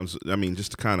I mean,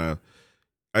 just to kind of,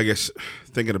 I guess,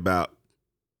 thinking about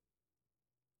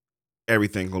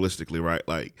everything holistically, right?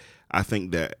 Like, I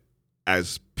think that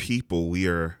as people, we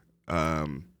are,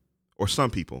 or some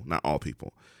people, not all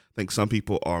people, I think some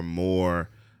people are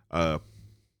more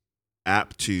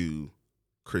apt to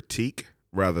critique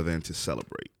rather than to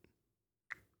celebrate.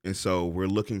 And so we're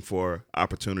looking for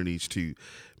opportunities to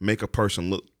make a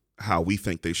person look how we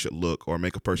think they should look, or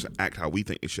make a person act how we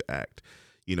think they should act,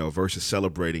 versus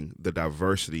celebrating the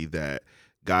diversity that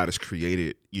God has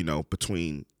created,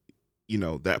 between,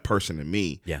 that person and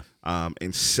me. Yeah.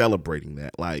 And celebrating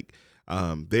that. Like,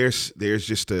 there's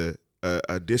just a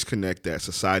disconnect that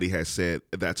society has said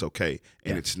that's okay,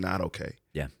 and it's not okay.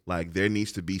 Yeah. Like, there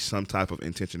needs to be some type of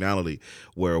intentionality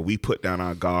where we put down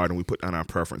our guard and we put down our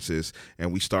preferences,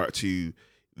 and we start to,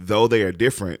 though they are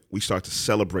different, we start to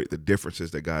celebrate the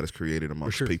differences that God has created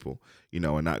amongst people,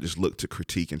 and not just look to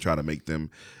critique and try to make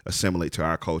them assimilate to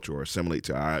our culture or assimilate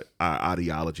to our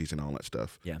ideologies and all that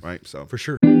stuff. Yeah. Right. So For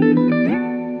sure.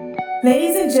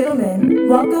 Ladies and gentlemen,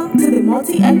 welcome to the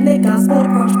Multi-Ethnic Gospel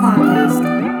Approach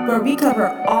Podcast, where we cover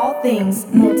all things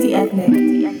multi-ethnic.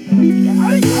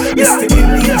 It's the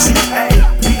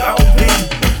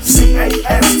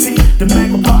M-E-G-A-B-O-B-C-A-S-T, the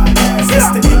Mega Podcast.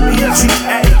 It's the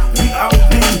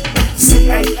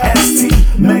M-E-G-A-B-O-B-C-A-S-T,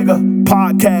 Mega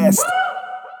Podcast.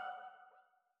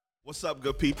 what's up,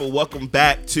 good people? Welcome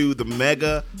back to the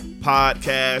Mega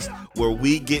Podcast, where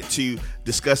we get to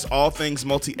discuss all things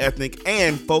multi-ethnic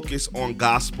and focus on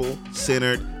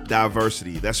gospel-centered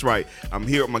diversity. That's right. I'm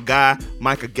here with my guy,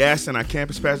 Micah Gaston, our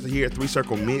campus pastor here at 3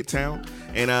 Circle Midtown.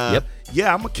 And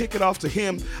yeah, I'm going to kick it off to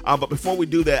him. But before we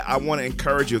do that, I want to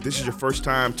encourage you, if this is your first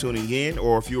time tuning in,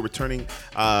 or if you're a returning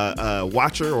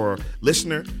watcher or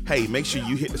listener, hey, make sure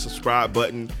you hit the subscribe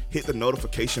button, hit the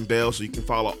notification bell so you can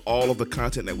follow all of the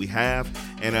content that we have.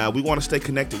 And we want to stay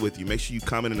connected with you. Make sure you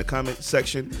comment in the comment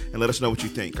section and let us know what you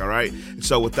think, all right? And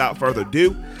so without further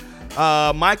ado,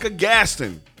 Micah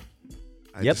Gaston.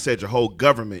 I just said your whole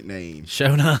government name.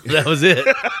 Showing up. That was it.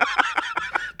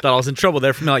 Thought I was in trouble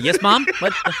there for me. Like, yes, Mom?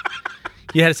 What?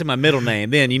 You had to say my middle name.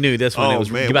 Then you knew this one.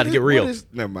 You're about to get real.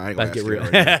 Never mind. About to get real.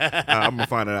 I'm going to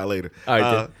find it out later. All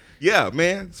right, yeah,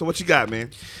 man. So what you got,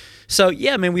 man? So,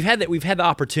 yeah, man, we've had the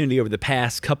opportunity over the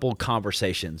past couple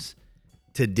conversations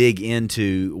to dig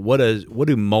into what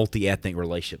do multi-ethnic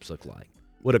relationships look like?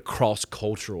 What do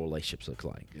cross-cultural relationships look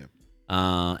like? Yeah.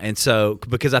 And so,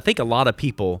 because I think a lot of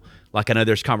people, like I know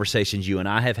there's conversations you and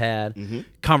I have had,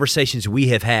 conversations we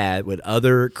have had with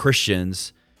other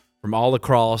Christians from all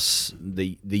across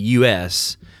the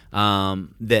U.S.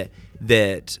 That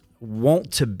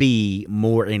want to be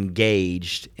more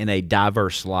engaged in a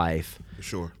diverse life. For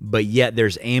sure. But yet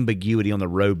there's ambiguity on the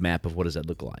roadmap of what does that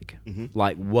look like?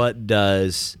 Like, what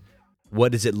does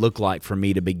it look like for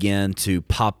me to begin to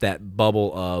pop that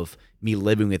bubble of me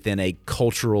living within a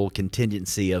cultural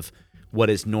contingency of what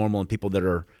is normal and people that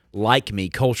are like me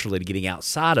culturally, to getting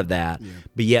outside of that,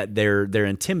 but yet they're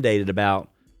intimidated about,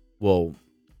 well,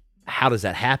 how does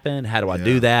that happen? How do I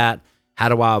do that? How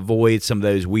do I avoid some of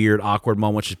those weird, awkward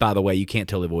moments? Which, by the way, you can't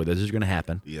totally avoid those. Those are going to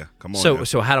happen. Yeah, come on.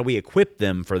 So how do we equip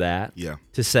them for that? Yeah.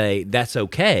 To say that's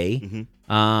okay,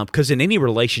 because in any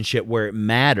relationship where it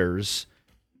matters,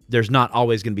 there's not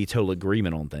always going to be total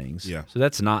agreement on things. Yeah. So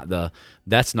that's not the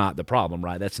problem,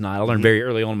 right? That's not. I learned very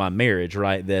early on in my marriage,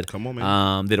 right, that come on,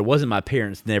 man. That it wasn't my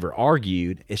parents never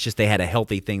argued. It's just they had a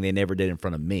healthy thing they never did in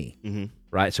front of me,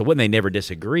 right? So when they never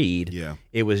disagreed,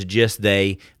 it was just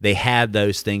they had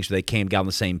those things where they came down on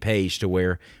the same page to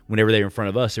where whenever they were in front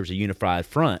of us, there was a unified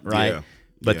front, right? Yeah.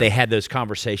 But they had those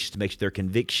conversations to make sure their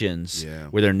convictions,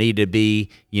 where there need to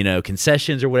be,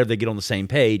 concessions or whatever, they get on the same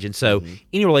page. And so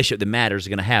any relationship that matters is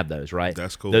going to have those, right?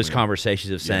 That's cool. Those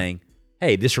conversations of saying,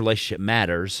 hey, this relationship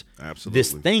matters. Absolutely.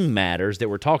 This thing matters that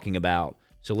we're talking about.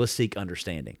 So let's seek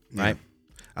understanding, right?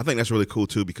 I think that's really cool,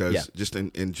 too, because just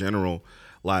in general,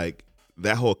 like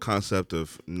that whole concept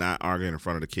of not arguing in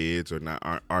front of the kids or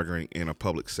not arguing in a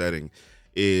public setting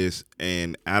is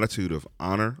an attitude of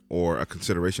honor or a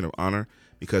consideration of honor.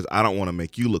 Because I don't want to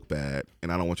make you look bad,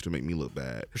 and I don't want you to make me look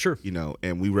bad. For sure.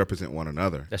 And we represent one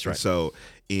another. That's right. And so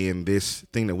in this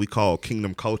thing that we call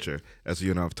kingdom culture, as you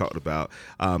and I have talked about,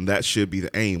 that should be the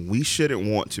aim. We shouldn't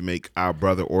want to make our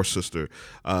brother or sister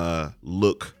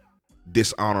look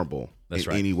dishonorable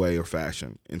in any way or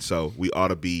fashion. And so we ought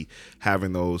to be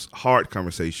having those hard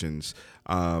conversations,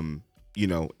 in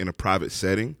a private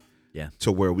setting,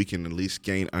 to where we can at least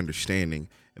gain understanding.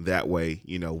 That way,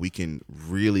 we can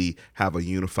really have a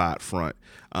unified front,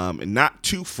 and not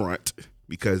to front,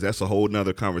 because that's a whole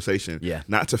nother conversation. Yeah.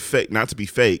 Not to be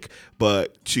fake,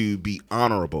 but to be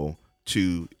honorable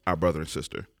to our brother and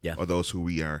sister, Yeah. or those who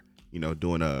we are,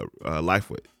 doing a life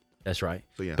with. That's right.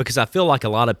 So, yeah. Because I feel like a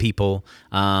lot of people,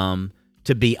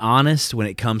 to be honest, when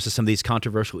it comes to some of these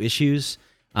controversial issues,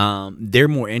 they're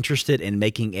more interested in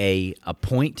making a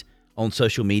point on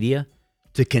social media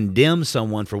to condemn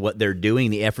someone for what they're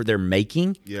doing, the effort they're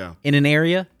making Yeah. in an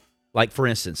area. Like, for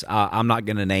instance, I'm not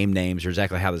going to name names or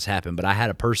exactly how this happened, but I had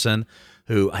a person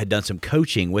who had done some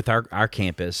coaching with our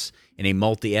campus in a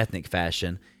multi-ethnic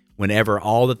fashion whenever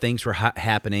all the things were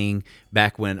happening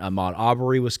back when Ahmaud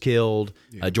Arbery was killed,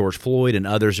 George Floyd and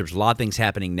others. There was a lot of things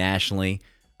happening nationally.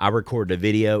 I recorded a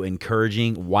video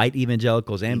encouraging white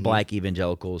evangelicals and black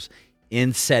evangelicals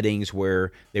in settings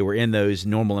where they were in those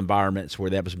normal environments where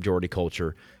that was majority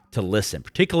culture to listen,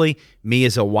 particularly me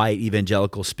as a white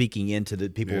evangelical speaking into the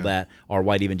people that are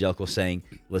white evangelicals, saying,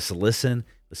 let's listen,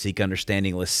 let's seek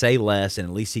understanding, let's say less and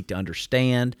at least seek to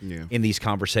understand in these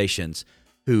conversations,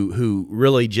 who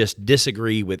really just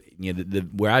disagree with,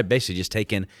 where I basically just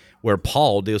taken where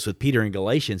Paul deals with Peter in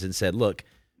Galatians and said, look,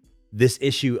 this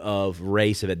issue of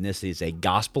race, of ethnicity is a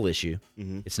gospel issue.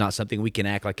 It's not something we can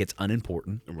act like it's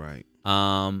unimportant. Right.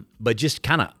 But just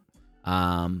kind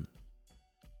of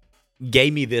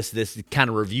gave me this kind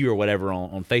of review or whatever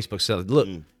on Facebook. So look,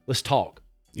 let's talk,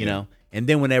 you know. And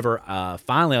then whenever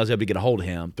finally I was able to get a hold of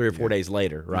him 3 or 4 days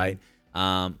later, right,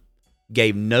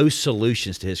 gave no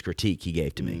solutions to his critique he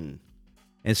gave to me.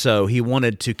 And so he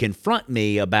wanted to confront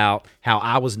me about how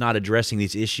I was not addressing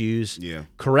these issues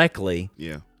correctly,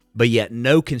 but yet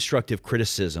no constructive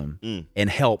criticism and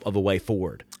help of a way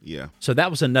forward. Yeah. So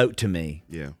that was a note to me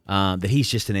that he's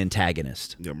just an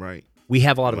antagonist. Yeah, right. We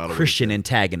have a lot of Christian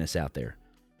antagonists out there.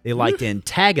 They like to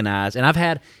antagonize, and I've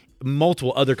had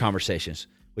multiple other conversations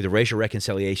with the racial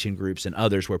reconciliation groups and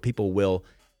others where people will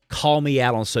call me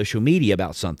out on social media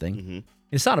about something. And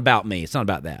it's not about me. It's not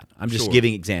about that. I'm just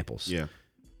giving examples. Yeah.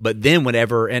 But then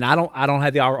whenever, and I don't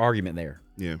have the argument there.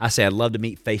 Yeah. I say I'd love to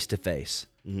meet face to face.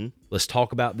 Let's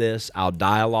talk about this. I'll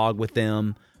dialogue with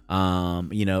them,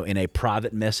 in a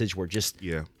private message where just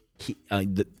he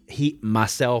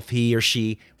or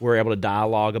she were able to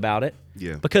dialogue about it.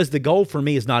 Yeah. Because the goal for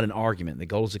me is not an argument. The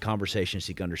goal is a conversation,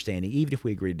 seek understanding, even if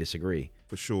we agree to disagree.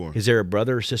 For sure. Is there a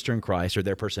brother or sister in Christ, or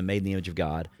their person made in the image of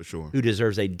God, For sure. who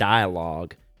deserves a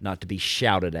dialogue, not to be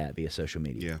shouted at via social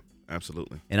media? Yeah,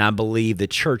 absolutely. And I believe the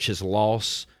church has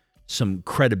lost some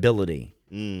credibility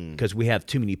because we have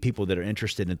too many people that are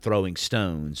interested in throwing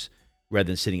stones rather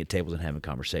than sitting at tables and having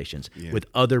conversations with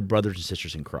other brothers and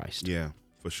sisters in Christ. Yeah,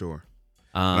 for sure.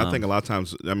 And I think a lot of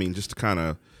times, just to kind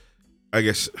of, I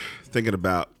guess, thinking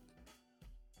about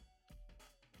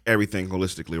everything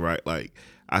holistically, right? Like,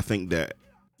 I think that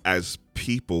as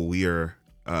people, we are,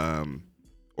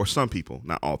 or some people,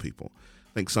 not all people,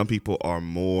 I think some people are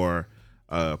more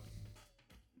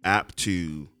apt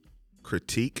to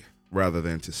critique rather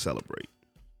than to celebrate.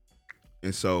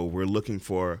 And so we're looking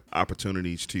for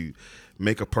opportunities to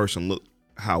make a person look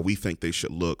how we think they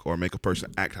should look, or make a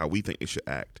person act how we think they should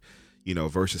act,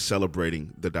 versus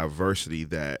celebrating the diversity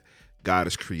that God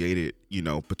has created,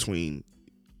 between,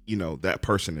 that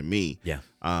person and me. Yeah.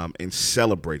 And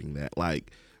celebrating that.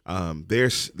 Like,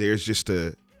 there's just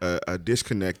a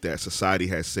disconnect that society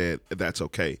has said that's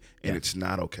okay, and it's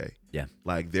not okay. Yeah.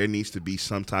 Like, there needs to be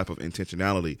some type of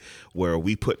intentionality where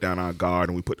we put down our guard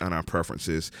and we put down our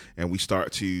preferences, and we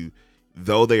start to,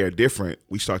 though they are different,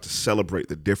 we start to celebrate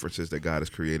the differences that God has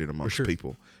created amongst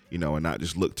people, and not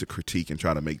just look to critique and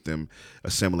try to make them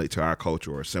assimilate to our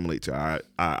culture or assimilate to our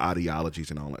ideologies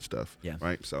and all that stuff. Yeah.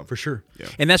 Right. So for sure. Yeah.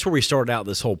 And that's where we started out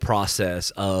this whole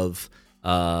process of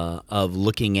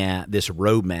looking at this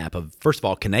roadmap of, first of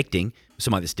all, connecting with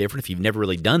somebody that's different. If you've never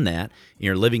really done that, and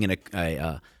you're living in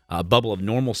a bubble of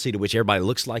normalcy to which everybody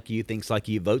looks like you, thinks like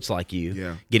you, votes like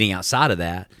you, getting outside of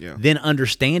that, then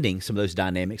understanding some of those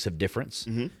dynamics of difference,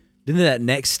 then that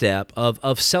next step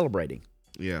of celebrating.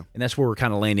 Yeah. And that's where we're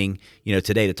kind of landing,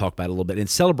 today to talk about it a little bit. And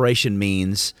celebration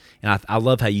means, and I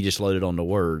love how you just loaded on the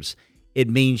words, it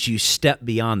means you step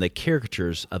beyond the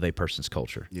caricatures of a person's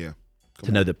culture. Yeah.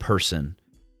 To know the person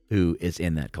who is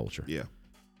in that culture. Yeah.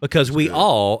 Because we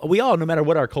all, no matter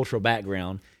what our cultural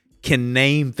background, can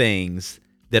name things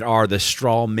that are the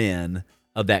straw men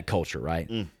of that culture,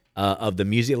 right? Of the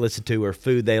music they listen to, or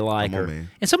food they like, and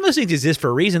some of those things exist for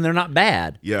a reason. They're not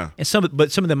bad. Yeah. And some of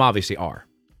them obviously are.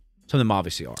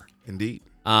 Indeed.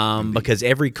 Because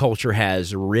every culture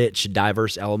has rich,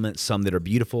 diverse elements, some that are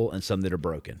beautiful and some that are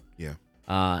broken. Yeah.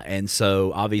 And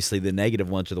so obviously the negative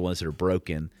ones are the ones that are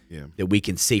broken that we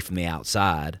can see from the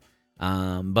outside.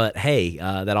 But hey,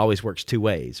 that always works two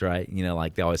ways, right? You know,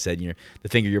 like they always said, the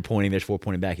finger you're pointing, there's four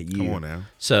pointing back at you. Come on now.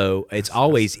 So it's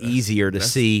always easier to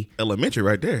see, Elementary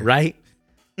right there. right?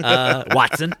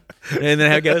 Watson, and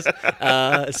then how it goes.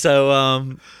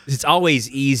 So it's always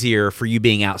easier for you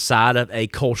being outside of a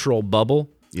cultural bubble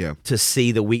Yeah. to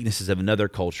see the weaknesses of another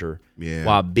culture Yeah.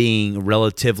 while being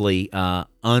relatively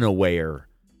unaware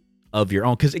of your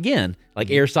own. Because again, like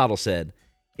Aristotle said,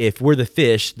 if we're the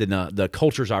fish, then the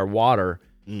culture's our water.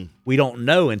 We don't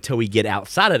know until we get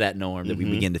outside of that norm that we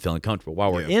begin to feel uncomfortable.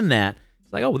 While we're in that,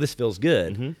 it's like, oh, well, this feels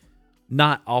good.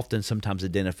 Not often sometimes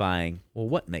identifying, well,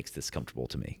 what makes this comfortable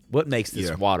to me? What makes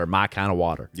this water my kind of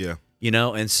water? Yeah. You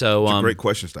know, and so Great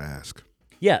questions to ask.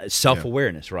 yeah, it's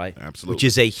self-awareness, right? Absolutely. Which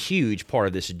is a huge part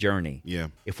of this journey. Yeah.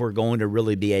 If we're going to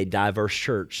really be a diverse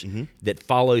church that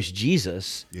follows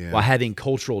Jesus while having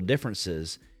cultural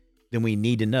differences, then we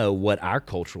need to know what our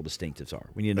cultural distinctives are.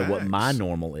 We need to know what my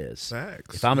normal is.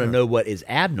 Facts. If I'm going to know what is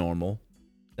abnormal,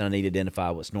 then I need to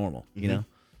identify what's normal, you know?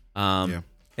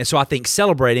 And so I think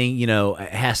celebrating,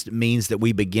 means that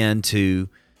we begin to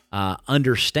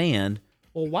understand,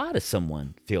 well, why does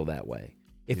someone feel that way?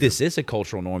 If this is a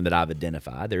cultural norm that I've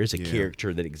identified, there is a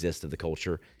caricature that exists of the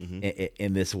culture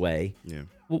in this way. Yeah.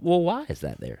 Well, why is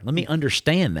that there? Let me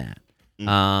understand that.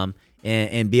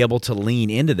 And be able to lean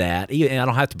into that. I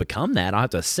don't have to become that. I don't have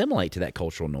to assimilate to that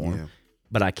cultural norm,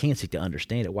 but I can seek to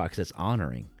understand it. Why? Because it's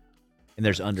honoring, and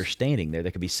there's understanding there.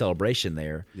 There could be celebration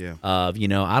there. Yeah. Of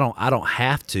I don't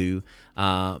have to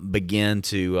begin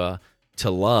to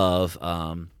love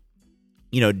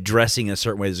dressing in a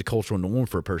certain way as a cultural norm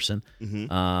for a person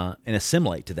and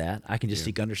assimilate to that. I can just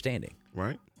seek understanding.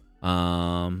 Right.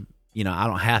 I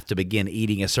don't have to begin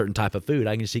eating a certain type of food.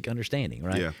 I can seek understanding,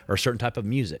 right? Yeah. Or a certain type of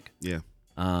music. Yeah.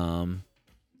 So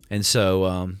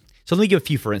let me give a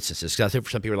few for instances, because I think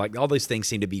for some people, like, all these things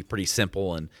seem to be pretty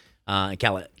simple and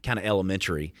kind of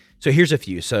elementary. So here's a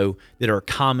few. So that are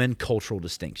common cultural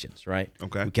distinctions, right?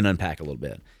 Okay. We can unpack a little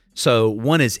bit. So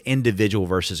one is individual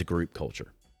versus a group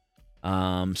culture.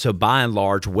 So by and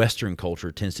large, Western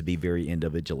culture tends to be very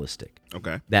individualistic.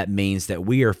 Okay. That means that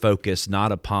we are focused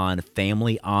not upon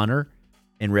family honor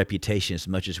and reputation as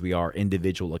much as we are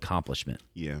individual accomplishment.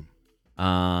 Yeah.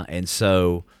 And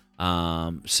so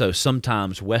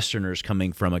sometimes Westerners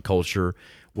coming from a culture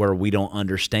where we don't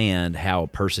understand how a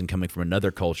person coming from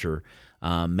another culture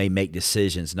may make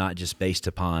decisions not just based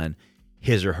upon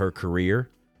his or her career,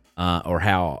 or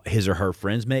how his or her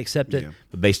friends may accept it,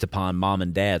 but based upon mom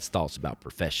and dad's thoughts about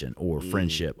profession or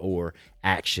friendship or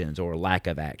actions or lack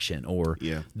of action or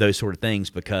those sort of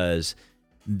things, because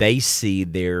they see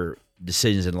their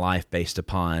decisions in life based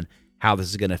upon how this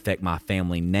is going to affect my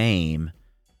family name,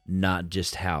 not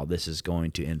just how this is going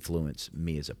to influence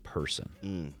me as a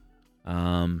person.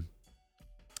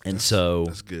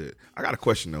 That's good. I got a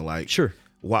question though. Like, sure.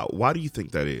 Why do you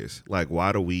think that is? Like,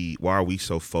 why are we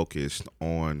so focused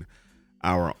on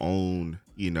our own,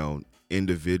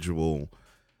 individual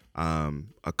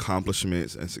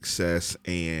accomplishments and success,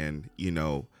 and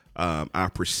our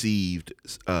perceived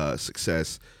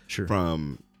success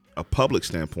from a public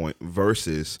standpoint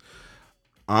versus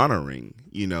honoring,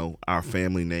 our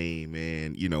family name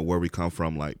and, where we come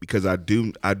from? Like, because I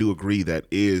do agree that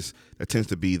tends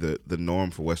to be the norm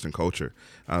for Western culture,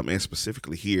 and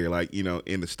specifically here, like,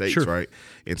 in the States, right?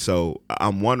 And so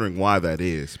I'm wondering why that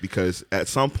is, because at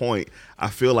some point I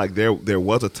feel like there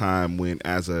was a time when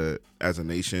as a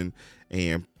nation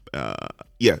and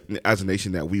as a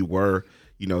nation that we were,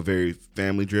 very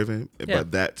family driven,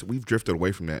 but that we've drifted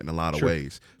away from that in a lot of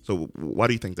ways. So why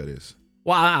do you think that is?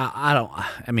 Well,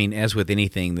 I mean, as with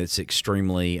anything that's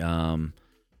extremely,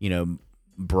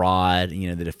 broad,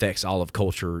 that affects all of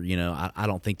culture, I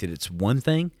don't think that it's one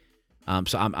thing.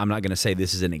 So I'm not going to say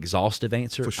this is an exhaustive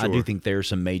answer. For sure. I do think there's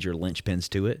some major linchpins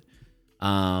to it.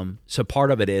 So part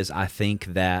of it is, I think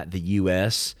that the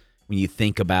U.S., when you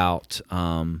think about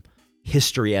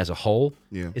history as a whole,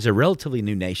 is a relatively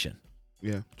new nation.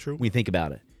 Yeah, true. When you think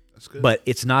about it. That's good. But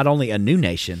it's not only a new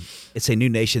nation, it's a new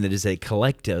nation that is a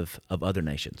collective of other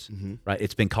nations, right?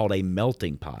 It's been called a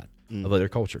melting pot of other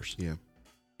cultures. Yeah.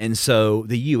 And so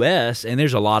the U.S., and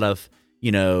there's a lot of,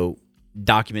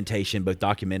 documentation, both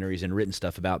documentaries and written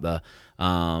stuff about the,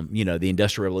 the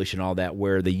Industrial Revolution, all that,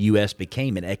 where the U.S.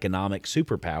 became an economic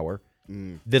superpower,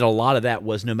 that a lot of that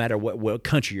was, no matter what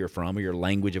country you're from or your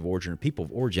language of origin or people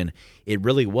of origin, it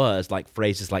really was like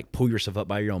phrases like pull yourself up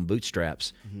by your own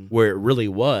bootstraps, where it really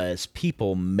was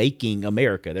people making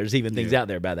America. There's even things out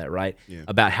there about that, right? Yeah.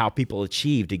 About how people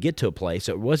achieved to get to a place.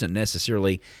 So it wasn't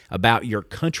necessarily about your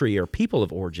country or people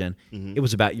of origin. It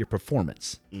was about your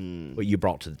performance, what you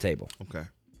brought to the table. Okay.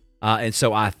 And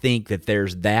so I think that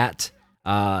there's that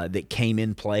that came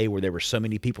in play where there were so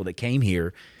many people that came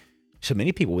here, so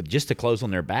many people with just the clothes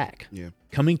on their back. Yeah.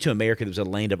 Coming to America, there was a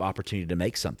land of opportunity to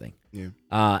make something. Yeah.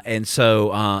 And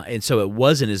so it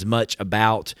wasn't as much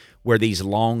about where these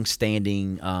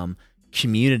long-standing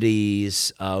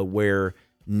communities where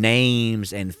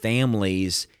names and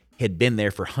families had been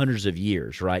there for hundreds of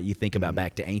years, right? You think about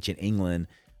back to ancient England,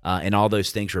 and all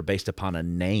those things were based upon a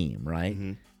name, right?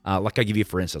 Like I'll give you,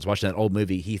 for instance, watching that old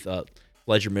movie, Heath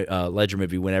Ledger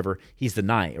movie, whenever he's the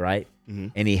knight, right?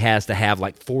 And he has to have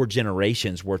like 4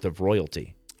 generations worth of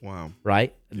royalty. Wow.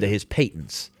 Right? His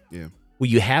patents. Yeah. Well,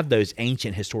 you have those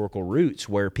ancient historical roots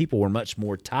where people were much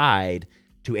more tied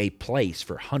to a place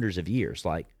for hundreds of years.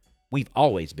 Like, we've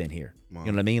always been here. Wow.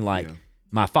 You know what I mean? Like, Yeah.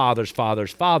 my father's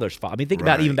father's father's father. I mean, think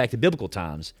about Right. even back to biblical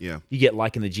times. Yeah. You get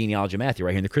like in the genealogy of Matthew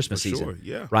right here in the Christmas For season. sure,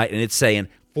 yeah. Right? And it's saying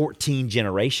 14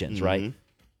 generations, right?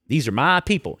 These are my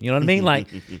people. You know what I mean? Like,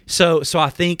 so I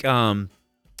think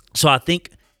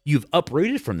you've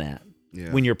uprooted from that.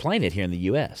 Yeah. When you're playing it here in the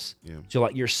U.S. Yeah. So,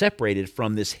 like, you're separated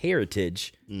from this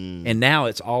heritage, and now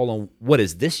it's all on what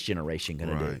is this generation going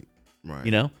to do? Right.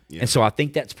 You know? Yeah. And so I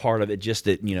think that's part of it, just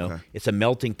that, you know, it's a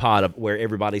melting pot of where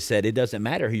everybody said it doesn't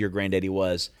matter who your granddaddy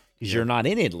was because you're not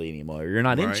in Italy anymore. You're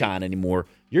not in Right. China anymore.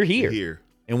 You're here. You're here.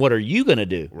 And what are you going to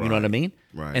do? You know what I Right. mean?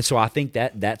 Right. And so I think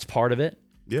that's part of it.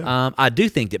 Yeah. I do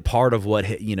think that part of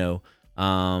what, you know,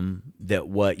 that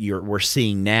what we're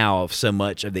seeing now of so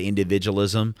much of the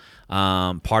individualism,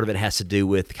 part of it has to do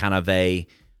with kind of a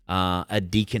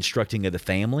deconstructing of the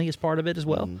family as part of it as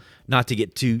well. Not to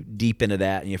get too deep into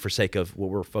that, you know, for sake of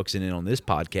what we're focusing in on this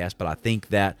podcast, but I think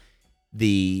that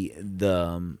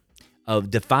of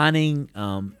defining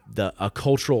a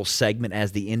cultural segment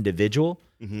as the individual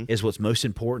is what's most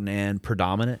important and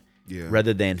predominant,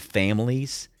 rather than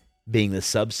families being the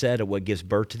subset of what gives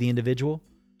birth to the individual.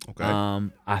 Okay.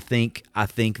 I think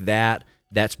that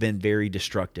that's been very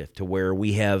destructive to where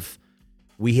we have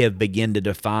begun to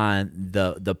define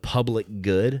the public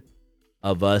good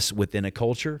of us within a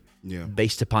culture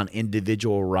based upon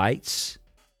individual rights,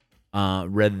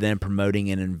 rather than promoting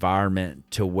an environment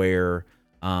to where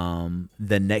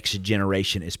the next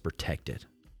generation is protected.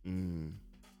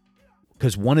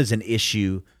 Because one is an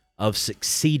issue of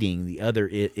succeeding, the other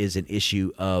is an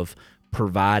issue of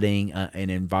providing an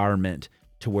environment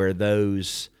to where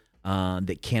those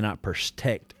that cannot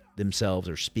protect themselves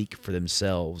or speak for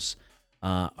themselves,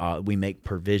 we make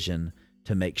provision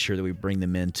to make sure that we bring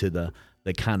them into the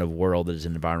kind of world that is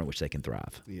an environment which they can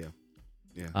thrive. Yeah.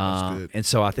 That's good. And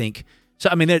so I think, so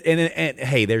I mean, and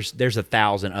hey, there's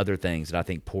 1,000 other things that I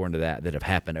think pour into that have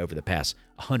happened over the past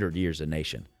 100 years of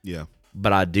nation. Yeah.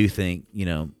 But I do think, you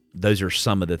know, those are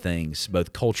some of the things,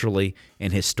 both culturally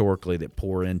and historically, that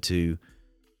pour into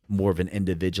more of an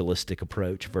individualistic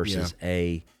approach versus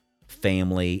a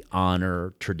family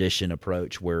honor tradition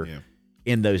approach where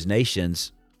in those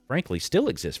nations, frankly, still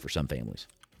exists for some families.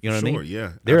 You know what I mean?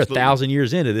 Yeah. They're absolutely. 1,000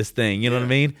 years into this thing. You know what I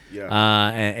mean? Yeah.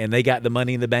 And they got the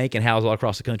money in the bank and houses all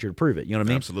across the country to prove it. You know what I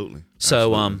mean? Absolutely.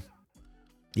 So, Absolutely.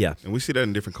 yeah. And we see that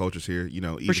in different cultures here, you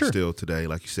know, even sure. still today,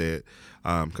 like you said,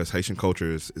 because Haitian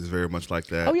culture is very much like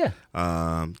that. Oh,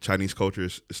 yeah. Chinese culture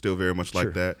is still very much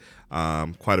like that.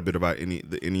 Quite a bit about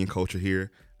the Indian culture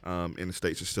here in the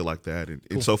States is still like that,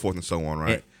 and so forth and so on,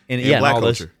 right? And Black all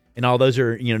culture. those, and all those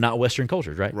are, you know, not Western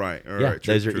cultures, right? Right. Yeah, Right.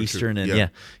 True, those are true, Eastern true.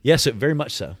 and yeah, so very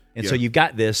much so. And so Yeah. you've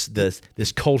got this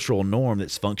cultural norm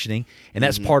that's functioning, and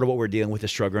that's part of what we're dealing with the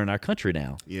struggle in our country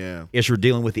now. Yeah. Is we're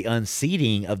dealing with the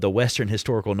unseating of the Western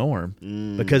historical norm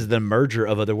because of the merger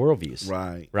of other worldviews.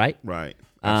 Right. Right. Right.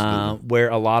 Absolutely. Where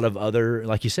a lot of other,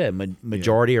 like you said,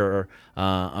 majority or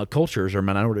cultures or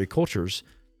minority cultures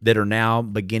that are now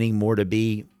beginning more to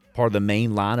be part of the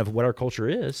main line of what our culture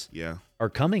is, are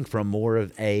coming from more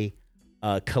of a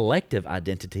collective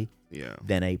identity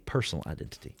than a personal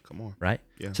identity. Come on. Right?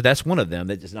 Yeah. So that's one of them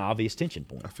that is an obvious tension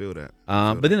point. I feel that.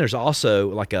 But then there's also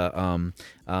like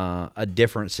a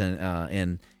difference in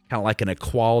kind of like an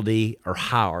equality or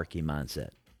hierarchy mindset.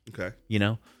 Okay. You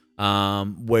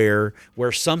know,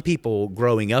 where some people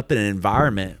growing up in an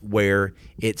environment where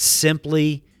it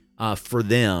simply for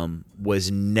them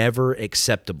was never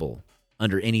acceptable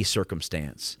under any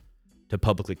circumstance to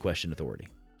publicly question authority.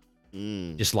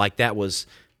 Just like that was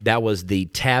the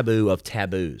taboo of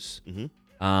taboos,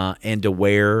 and to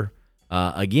where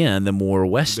again the more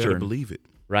You Western, better believe it.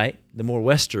 right? The more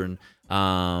Western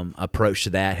approach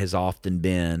to that has often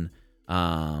been,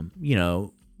 you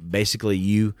know, basically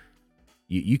you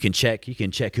can check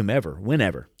whomever,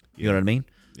 whenever. You know what I mean?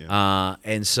 Yeah.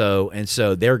 And so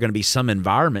there are going to be some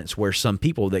environments where some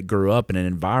people that grew up in an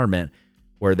environment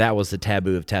where that was the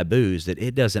taboo of taboos, that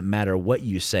it doesn't matter what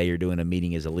you say or do in a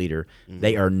meeting as a leader,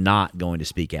 they are not going to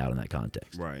speak out in that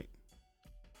context. Right.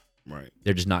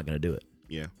 They're just not going to do it.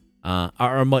 Yeah.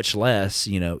 Or much less,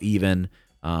 even,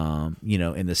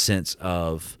 in the sense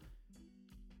of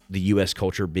the U.S.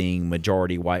 culture being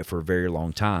majority white for a very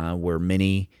long time, where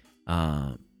many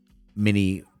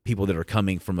people that are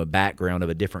coming from a background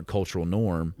of a different cultural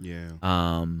norm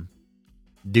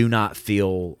do not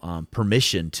feel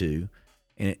permission to,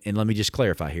 and let me just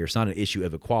clarify here, it's not an issue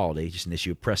of equality, it's just an issue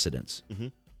of precedence.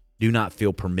 Do not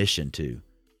feel permission to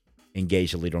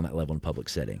engage a leader on that level in a public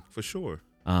setting. For sure.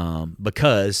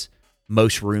 Because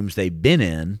most rooms they've been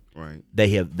in, right, they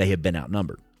have been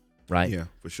outnumbered, right? Yeah,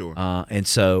 for sure. And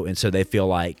so they feel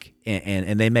like,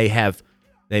 and they may have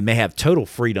total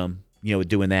freedom,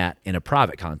 doing that in a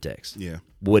private context. Yeah,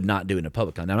 would not do it in a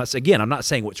public context. I'm not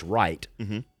saying what's right.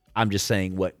 I'm just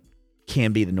saying what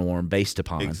can be the norm based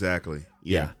upon. Exactly.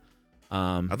 Yeah.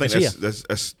 I think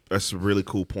that's a really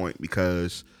cool point,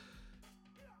 because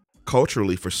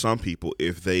culturally, for some people,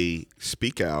 if they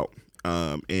speak out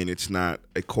and it's not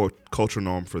a cultural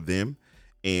norm for them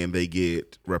and they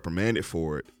get reprimanded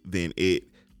for it, then it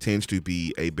tends to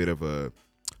be a bit of a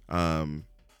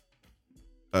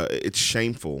it's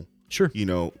shameful, sure,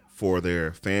 for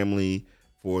their family,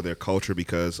 for their culture,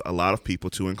 because a lot of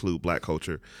people, to include Black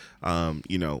culture,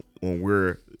 when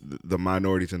we're the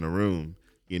minorities in the room,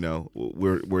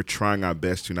 we're trying our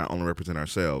best to not only represent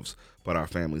ourselves but our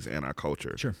families and our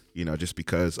culture. Sure. Just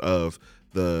because of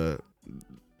the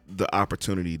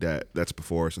opportunity that's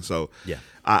before us. And so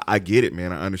I get it,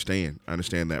 man. I understand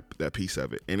that piece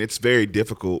of it. And it's very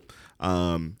difficult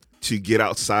to get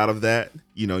outside of that.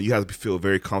 You have to feel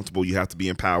very comfortable. You have to be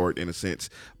empowered, in a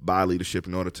sense, by leadership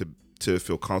in order to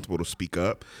feel comfortable to speak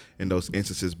up in those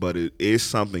instances. But it is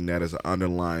something that is an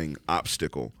underlying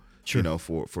obstacle, sure,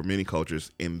 for many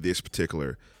cultures in this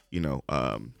particular,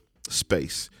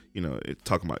 space,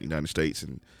 talking about the United States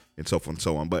and so forth and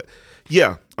so on. But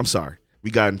yeah, I'm sorry. We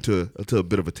got into a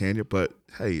bit of a tangent, but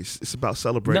hey, it's about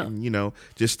celebrating,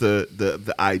 just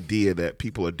the idea that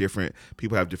people are different,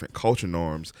 people have different culture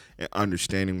norms, and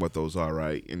understanding what those are,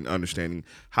 right? And understanding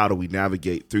how do we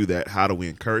navigate through that? How do we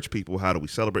encourage people? How do we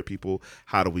celebrate people?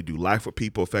 How do we do life with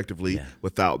people effectively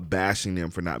without bashing them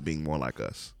for not being more like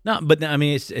us? No, but I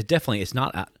mean, it's definitely, it's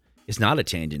not a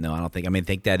tangent, though. I don't think. I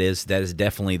think that is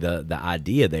definitely the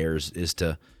idea there is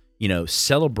to,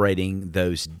 celebrating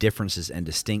those differences and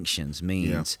distinctions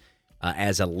means,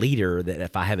 as a leader, that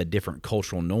if I have a different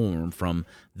cultural norm from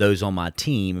those on my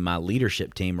team and my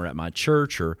leadership team or at my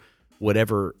church or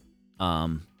whatever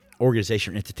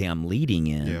organization or entity I'm leading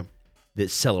in,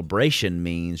 that celebration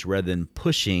means, rather than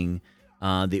pushing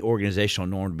the organizational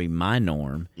norm to be my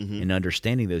norm, and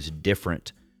understanding those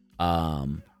different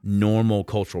normal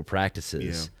cultural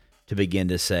practices, to begin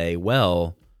to say,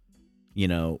 well,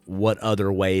 what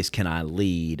other ways can I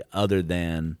lead other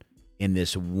than in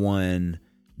this one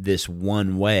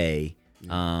way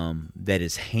that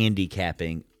is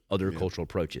handicapping other cultural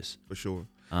approaches? For sure.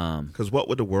 Because what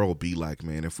would the world be like,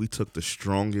 man, if we took the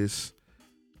strongest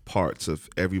parts of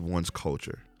everyone's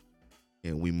culture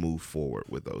and we move forward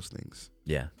with those things?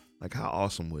 Yeah. Like, how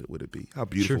awesome would it be? How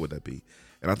beautiful would that be?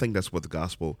 And I think that's what the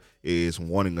gospel is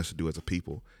wanting us to do as a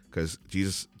people, because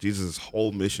Jesus'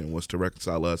 whole mission was to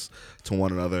reconcile us to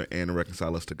one another and to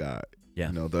reconcile us to God. Yeah.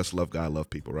 Thus love God,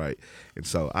 love people, right? And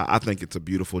so I think it's a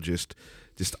beautiful just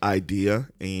idea,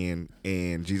 and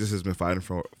Jesus has been fighting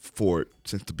for it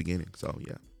since the beginning. So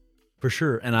yeah. For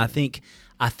sure. And I think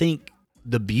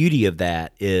the beauty of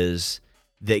that is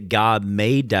that God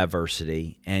made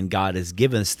diversity, and God has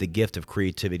given us the gift of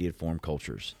creativity to form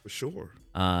cultures. For sure.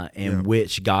 In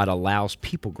which God allows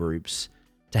people groups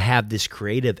to have this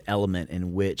creative element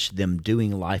in which them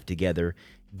doing life together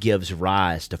gives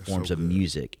rise to forms of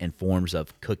music and forms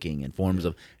of cooking and forms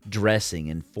of dressing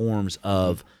and forms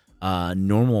of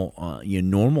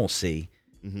normalcy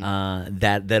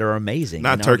that are amazing.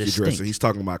 Not turkey dressing. He's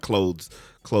talking about clothes,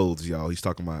 y'all. He's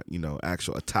talking about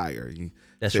actual attire.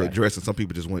 That's right. Dressing. Some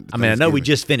people just went to I know we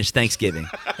just finished Thanksgiving,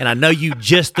 and I know you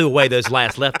just threw away those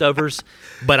last leftovers,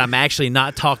 but I'm actually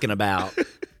not talking about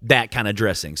that kind of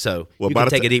dressing. So you can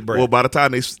take a deep breath. Well, by the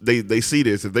time they see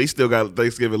this, if they still got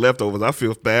Thanksgiving leftovers, I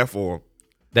feel bad for them.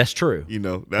 That's true.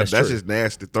 That's just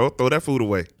nasty. Throw that food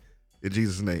away in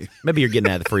Jesus' name. Maybe you're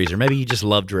getting out of the freezer. Maybe you just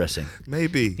love dressing.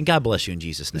 Maybe. And God bless you in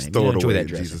Jesus' name. Just throw it enjoy away, that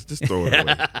dressing. Jesus. Just throw it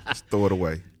away. Just throw it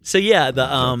away. So yeah,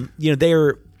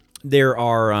 there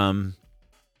are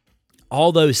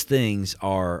all those things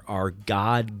are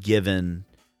God-given,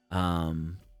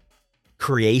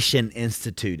 creation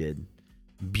instituted,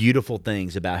 beautiful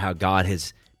things about how God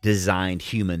has designed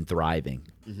human thriving.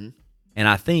 And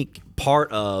I think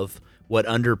part of what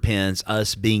underpins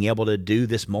us being able to do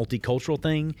this multicultural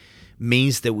thing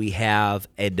means that we have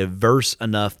a diverse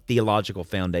enough theological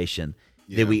foundation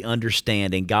that we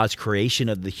understand in God's creation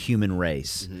of the human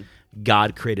race,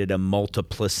 God created a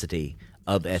multiplicity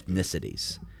of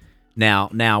ethnicities.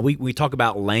 Now we talk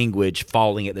about language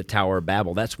falling at the Tower of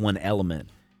Babel. That's one element.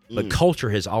 But culture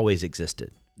has always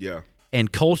existed. Yeah. And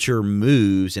culture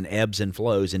moves and ebbs and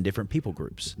flows in different people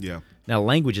groups. Yeah. Now,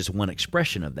 language is one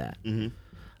expression of that.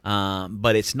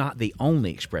 But it's not the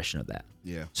only expression of that.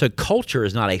 Yeah. So culture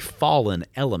is not a fallen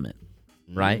element,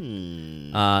 right?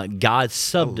 God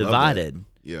subdivided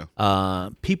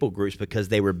people groups because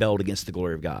they rebelled against the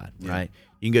glory of God, right?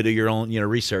 You can go do your own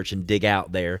research and dig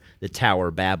out there the Tower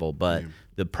of Babel, but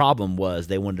the problem was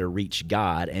they wanted to reach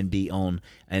God and be on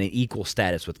an equal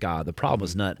status with God. The problem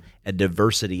was not a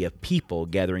diversity of people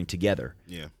gathering together.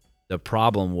 Yeah. The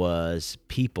problem was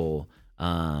people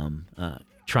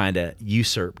trying to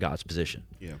usurp God's position.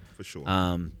 Yeah, for sure.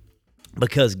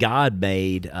 Because God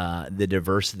made the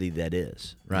diversity that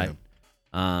is, right?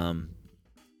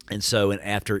 And so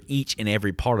after each and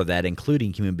every part of that,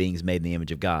 including human beings made in the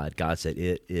image of God, God said,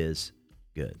 it is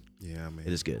good. Yeah, man.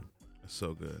 It is good. That's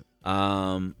so good.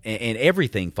 And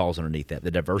everything falls underneath that.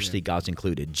 The diversity God's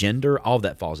included. Gender, all of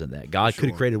that falls into that. God could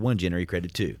have created one gender. He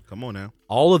created two. Come on now.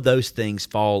 All of those things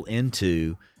fall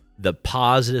into the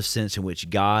positive sense in which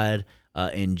God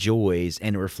enjoys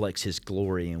and reflects his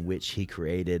glory in which he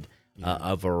created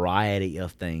a variety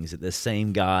of things. That the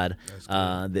same God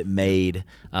that made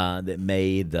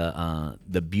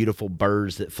the beautiful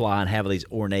birds that fly and have these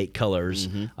ornate colors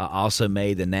also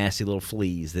made the nasty little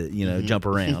fleas that jump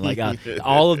around. Like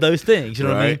all of those things, you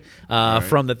know what I mean?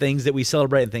 From the things that we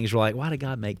celebrate and things we're like, why did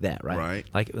God make that? Right.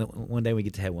 Like one day we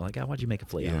get to heaven, we're like, God, why'd you make a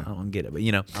flea? I don't get it, but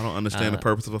I don't understand the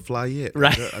purpose of a fly yet.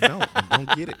 Right. I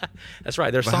don't get it. That's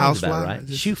right. There's But songs about housefly, it, right?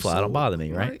 just Shoe fly don't bother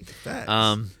me, right?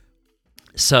 Facts.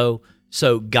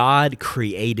 So God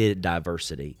created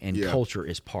diversity, and Yeah. culture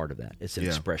is part of that. It's an Yeah.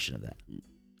 expression of that.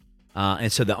 And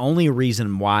so the only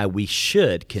reason why we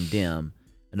should condemn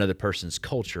another person's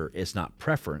culture is not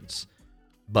preference,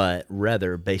 but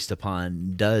rather based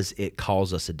upon, does it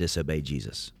cause us to disobey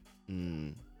Jesus?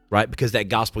 Right? Because that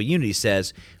gospel unity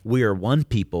says we are one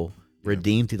people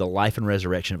redeemed through the life and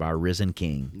resurrection of our risen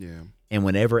King. Yeah. And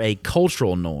whenever a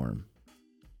cultural norm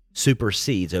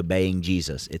supersedes obeying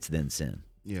Jesus, it's then sin.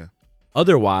 Yeah.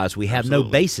 Otherwise, we have no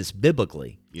Absolutely. basis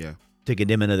biblically Yeah. to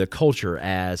condemn another culture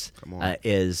as Come on.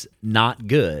 is not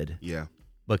good, Yeah.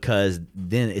 because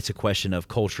then it's a question of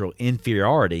cultural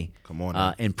inferiority Come on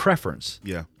now. and preference,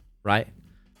 Yeah. right?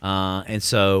 And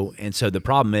so the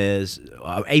problem is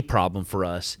a problem for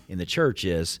us in the church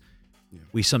is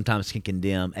we sometimes can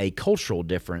condemn a cultural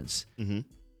difference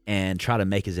and try to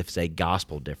make as if it's a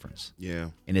gospel difference. Yeah.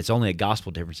 And it's only a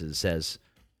gospel difference that says,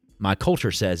 my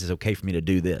culture says it's okay for me to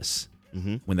do this.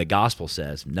 When the gospel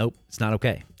says, nope, it's not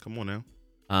okay. Come on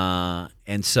now.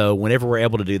 And so whenever we're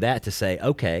able to do that, to say,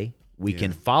 okay, we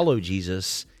can follow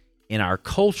Jesus in our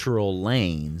cultural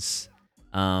lanes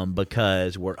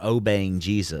because we're obeying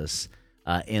Jesus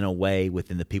in a way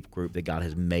within the people group that God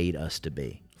has made us to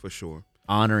be. For sure.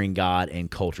 Honoring God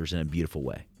and cultures in a beautiful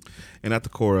way. And at the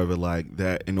core of it, like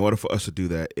that, in order for us to do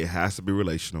that, it has to be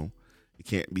relational. It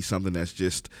can't be something that's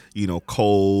just,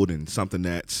 cold and something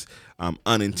that's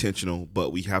unintentional,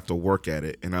 but we have to work at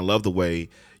it. And I love the way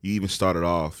you even started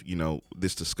off,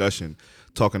 this discussion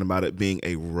talking about it being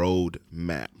a road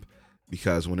map,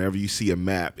 because whenever you see a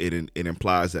map, it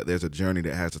implies that there's a journey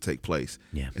that has to take place.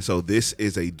 Yeah. And so this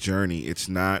is a journey. It's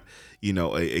not,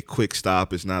 a quick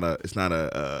stop. It's not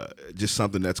a just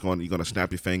something that's you're going to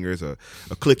snap your fingers or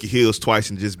click your heels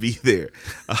twice and just be there.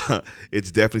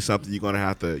 It's definitely something you're going to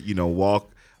have to,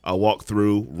 walk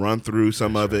through, run through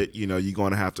some of it. You're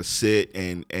going to have to sit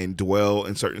and dwell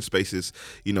in certain spaces,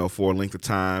 for a length of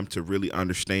time to really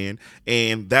understand.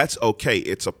 And that's okay.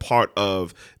 It's a part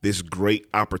of this great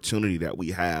opportunity that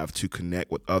we have to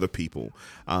connect with other people.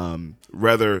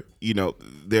 Whether,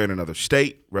 they're in another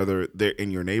state, whether they're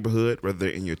in your neighborhood, whether they're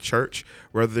in your church,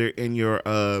 whether they're in your,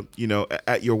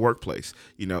 at your workplace.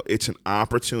 It's an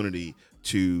opportunity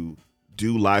to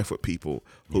do life with people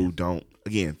who don't,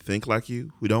 again, think like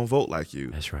you, who don't vote like you.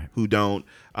 That's right. Who don't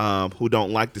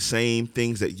like the same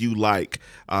things that you like,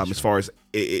 as far as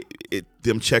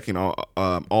them checking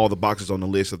all the boxes on the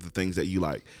list of the things that you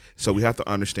like. So we have to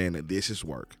understand that this is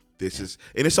work. This is,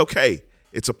 and it's okay.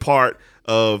 It's a part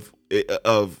of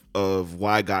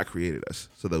why God created us,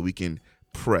 so that we can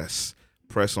press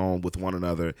on with one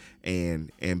another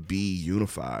and be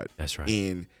unified. That's right.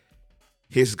 In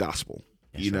His gospel.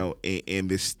 you know, in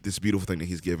this beautiful thing that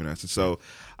he's given us. And so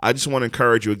I just want to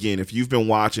encourage you again, if you've been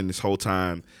watching this whole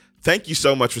time, thank you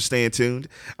so much for staying tuned.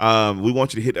 We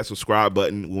want you to hit that subscribe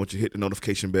button. We want you to hit the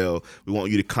notification bell. We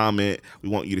want you to comment. We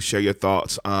want you to share your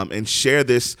thoughts and share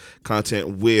this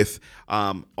content with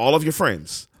all of your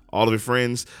friends. All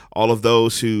of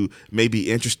those who may be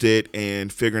interested in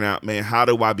figuring out, man, how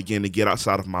do I begin to get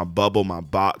outside of my bubble, my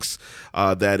box,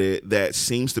 that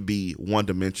seems to be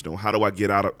one-dimensional? How do I get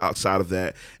outside of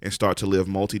that and start to live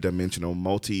multi-dimensional,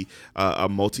 a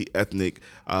multi-ethnic,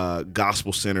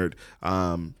 gospel-centered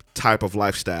type of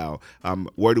lifestyle?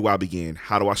 Where do I begin?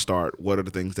 How do I start? What are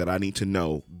the things that I need to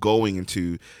know going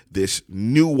into this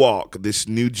new walk, this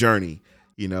new journey,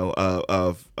 you know,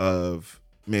 of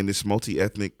this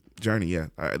multi-ethnic journey? Yeah,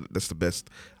 that's the best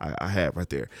I have right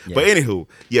there. Yeah. But anywho,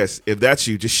 yes, if that's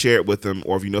you, just share it with them,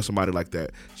 or if you know somebody like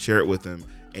that, share it with them.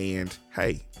 And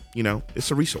hey, you know, it's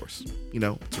a resource. You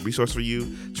know, it's a resource for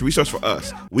you. It's a resource for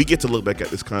us. We get to look back at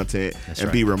this content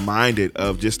be reminded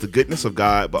of just the goodness of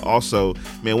God, but also,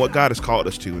 man, what God has called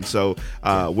us to. And so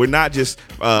we're not just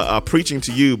preaching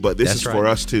to you, but this is for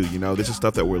us too. You know, this is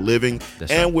stuff that we're living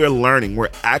we're learning.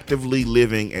 We're actively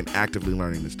living and actively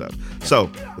learning this stuff. Yeah.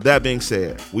 So with that being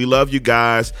said, we love you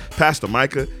guys. Pastor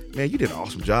Micah, man, you did an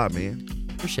awesome job, man.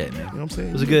 Appreciate it, man. You know what I'm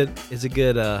saying? It's a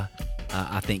good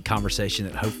I think conversation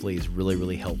that hopefully is really,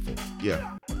 really helpful.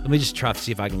 Yeah. Let me just try to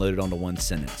see if I can load it onto one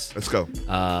sentence. Let's go.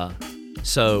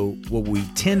 So what we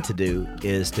tend to do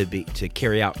is to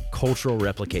carry out cultural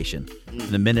replication.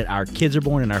 The minute our kids are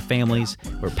born in our families,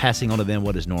 we're passing on to them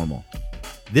what is normal.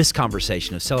 This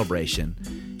conversation of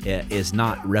celebration is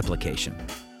not replication.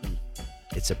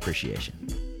 It's appreciation,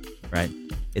 right?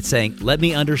 It's saying, let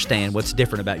me understand what's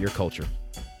different about your culture.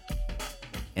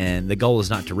 And the goal is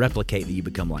not to replicate that you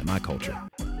become like my culture.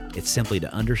 It's simply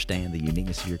to understand the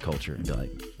uniqueness of your culture and be like,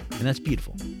 and that's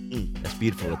beautiful. That's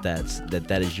beautiful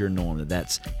that is your norm,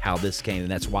 that's how this came,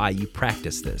 and that's why you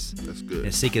practice this. That's good.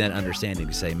 And seeking that understanding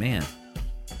to say, man,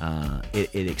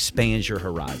 it expands your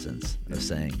horizons of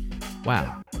saying,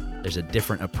 wow, there's a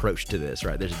different approach to this,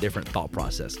 right? There's a different thought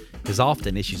process. Because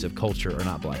often issues of culture are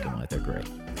not black and white, they're gray.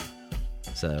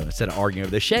 So instead of arguing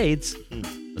over the shades,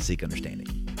 let's seek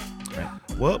understanding. Right.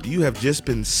 Well, you have just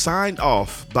been signed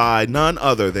off by none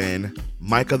other than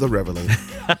Micah the Revelator.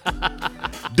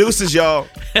 Deuces, y'all.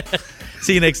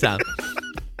 See you next time.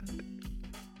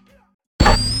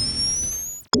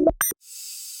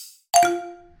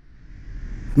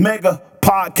 Mega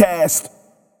Podcast.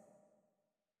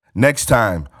 Next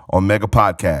time on Mega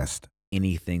Podcast.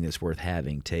 Anything that's worth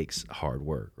having takes hard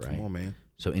work, right? Come on, man.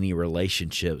 So any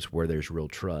relationships where there's real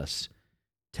trust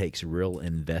takes real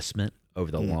investment over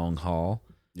the long haul.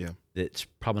 Yeah. It's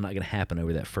probably not going to happen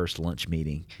over that first lunch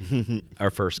meeting or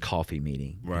first coffee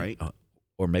meeting. Right.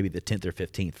 Or maybe the 10th or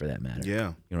 15th for that matter.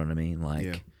 Yeah. You know what I mean?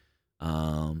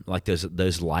 Like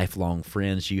those lifelong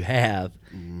friends you have,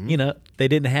 you know, they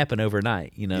didn't happen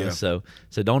overnight, you know? Yeah. So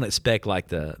don't expect like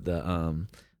the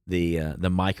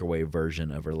microwave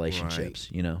version of relationships,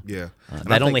 you know? Yeah.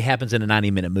 That only happens in a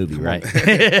 90-minute movie, right?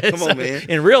 Come on, man.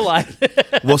 In real life.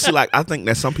 Well, see, like, I think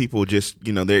that some people just,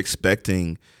 you know, they're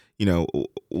expecting, you know,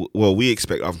 well, we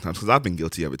expect oftentimes, because I've been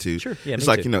guilty of it too. Sure. Yeah, it's me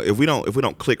like, too. you know, if we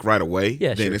don't click right away,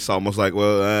 then sure. it's almost like,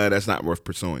 well, that's not worth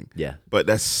pursuing. Yeah. But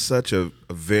that's such a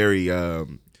very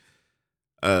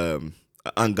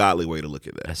ungodly way to look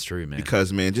at that. That's true, man.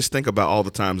 Because, man, just think about all the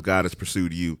times God has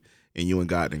pursued you and you and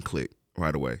God didn't click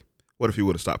right away. What if he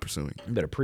would have stopped pursuing? You better